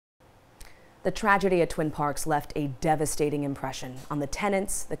The tragedy at Twin Parks left a devastating impression on the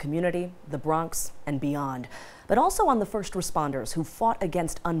tenants, the community, the Bronx, and beyond, but also on the first responders who fought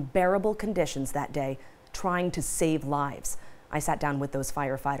against unbearable conditions that day, trying to save lives. I sat down with those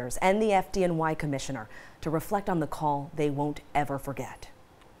firefighters and the FDNY commissioner to reflect on the call they won't ever forget.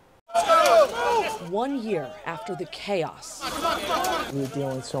 1 year after the chaos. We were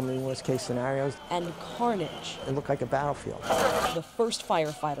dealing with so many worst case scenarios. And carnage. It looked like a battlefield. The first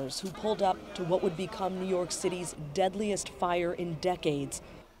firefighters who pulled up to what would become New York City's deadliest fire in decades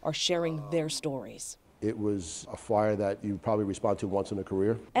are sharing their stories. It was a fire that you probably respond to once in a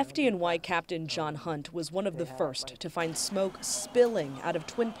career. FDNY Captain John Hunt was one of the first to find smoke spilling out of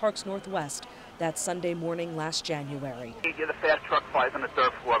Twin Parks Northwest that Sunday morning last January. The fast truck flies on the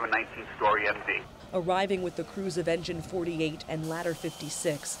third floor of a 19-story MD. Arriving with the crews of Engine 48 and Ladder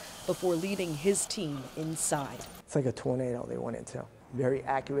 56 before leading his team inside. It's like a tornado they went into. Very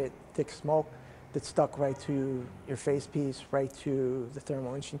accurate, thick smoke that stuck right to your face piece, right to the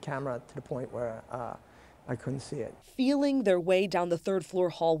thermal imaging camera, to the point where I couldn't see it. Feeling their way down the third floor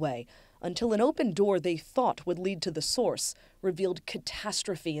hallway until an open door they thought would lead to the source revealed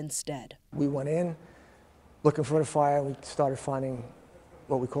catastrophe instead. We went in looking for the fire. We started finding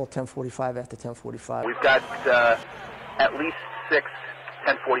what we call 1045 after 1045. We've got at least 6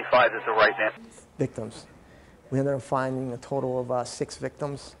 1045s as of right now. Victims. We ended up finding a total of 6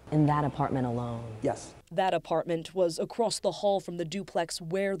 victims. In that apartment alone? Yes. That apartment was across the hall from the duplex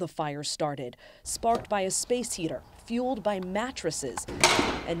where the fire started, sparked by a space heater, fueled by mattresses,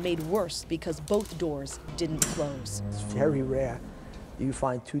 and made worse because both doors didn't close. It's very rare you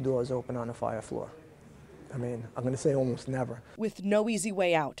find 2 doors open on the fire floor. I mean, I'm going to say almost never. With no easy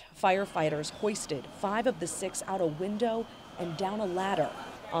way out, firefighters hoisted 5 of the 6 out a window and down a ladder.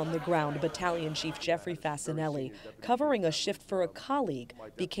 On the ground, Battalion Chief Jeffrey Fasinelli, covering a shift for a colleague,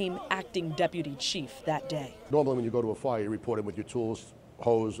 became acting deputy chief that day. Normally when you go to a fire, you report in with your tools,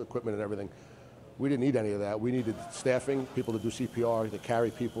 hose, equipment and everything. We didn't need any of that. We needed staffing, people to do CPR, to carry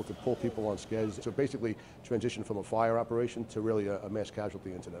people, to pull people on skids. So basically transition from a fire operation to really a mass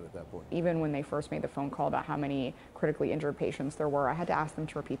casualty incident at that point. Even when they first made the phone call about how many critically injured patients there were, I had to ask them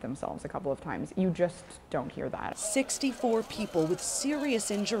to repeat themselves a couple of times. You just don't hear that. 64 people with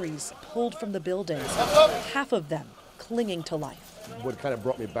serious injuries pulled from the building, half of them clinging to life. What kind of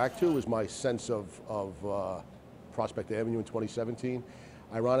brought me back to is my sense of Prospect Avenue in 2017.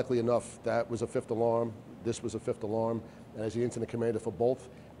 Ironically enough, that was a 5th alarm, this was a 5th alarm, and as the incident commander for both,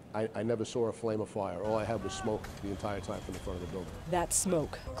 I never saw a flame of fire. All I had was smoke the entire time from the front of the building. That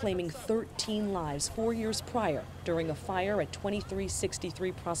smoke claiming 13 lives 4 years prior during a fire at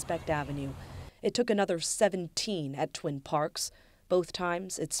 2363 Prospect Avenue. It took another 17 at Twin Parks. Both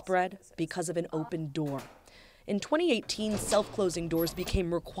times it spread because of an open door. In 2018, self-closing doors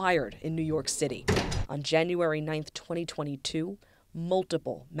became required in New York City. On January 9th, 2022,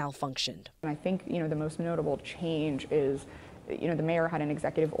 multiple malfunctioned. And I think, the most notable change is, the mayor had an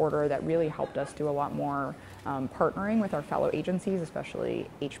executive order that really helped us do a lot more partnering with our fellow agencies, especially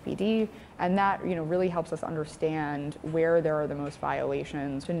HPD, and that, really helps us understand where there are the most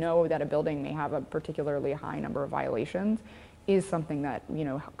violations. To know that a building may have a particularly high number of violations is something that,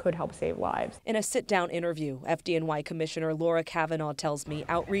 could help save lives. In a sit-down interview, FDNY Commissioner Laura Kavanaugh tells me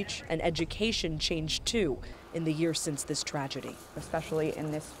outreach and education changed too in the year since this tragedy. Especially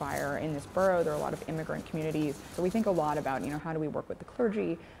in this fire, in this borough, there are a lot of immigrant communities. So we think a lot about, how do we work with the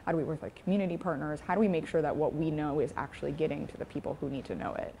clergy? How do we work with community partners? How do we make sure that what we know is actually getting to the people who need to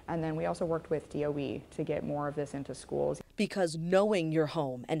know it? And then we also worked with DOE to get more of this into schools. Because knowing your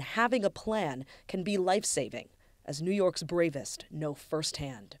home and having a plan can be life-saving, as New York's bravest know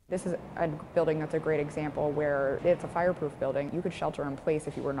firsthand. This is a building that's a great example where it's a fireproof building. You could shelter in place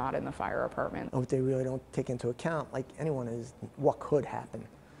if you were not in the fire apartment. What they really don't take into account, like anyone, is what could happen.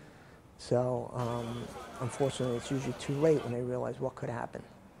 So unfortunately, it's usually too late when they realize what could happen.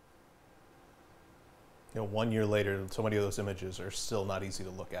 1 year later, so many of those images are still not easy to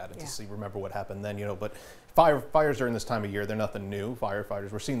look at and to see, remember what happened then, but fires during this time of year, they're nothing new.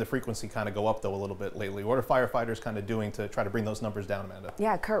 Firefighters, we're seeing the frequency kind of go up though a little bit lately. What are firefighters kind of doing to try to bring those numbers down, Amanda?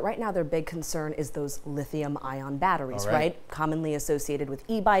 Yeah, Kurt, right now their big concern is those lithium-ion batteries, right? Commonly associated with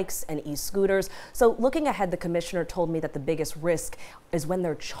e-bikes and e-scooters. So looking ahead, the commissioner told me that the biggest risk is when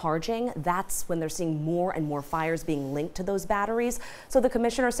they're charging. That's when they're seeing more and more fires being linked to those batteries. So the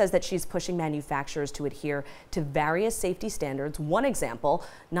commissioner says that she's pushing manufacturers to adhere to various safety standards. One example,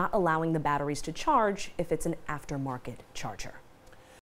 not allowing the batteries to charge if it's an aftermarket charger.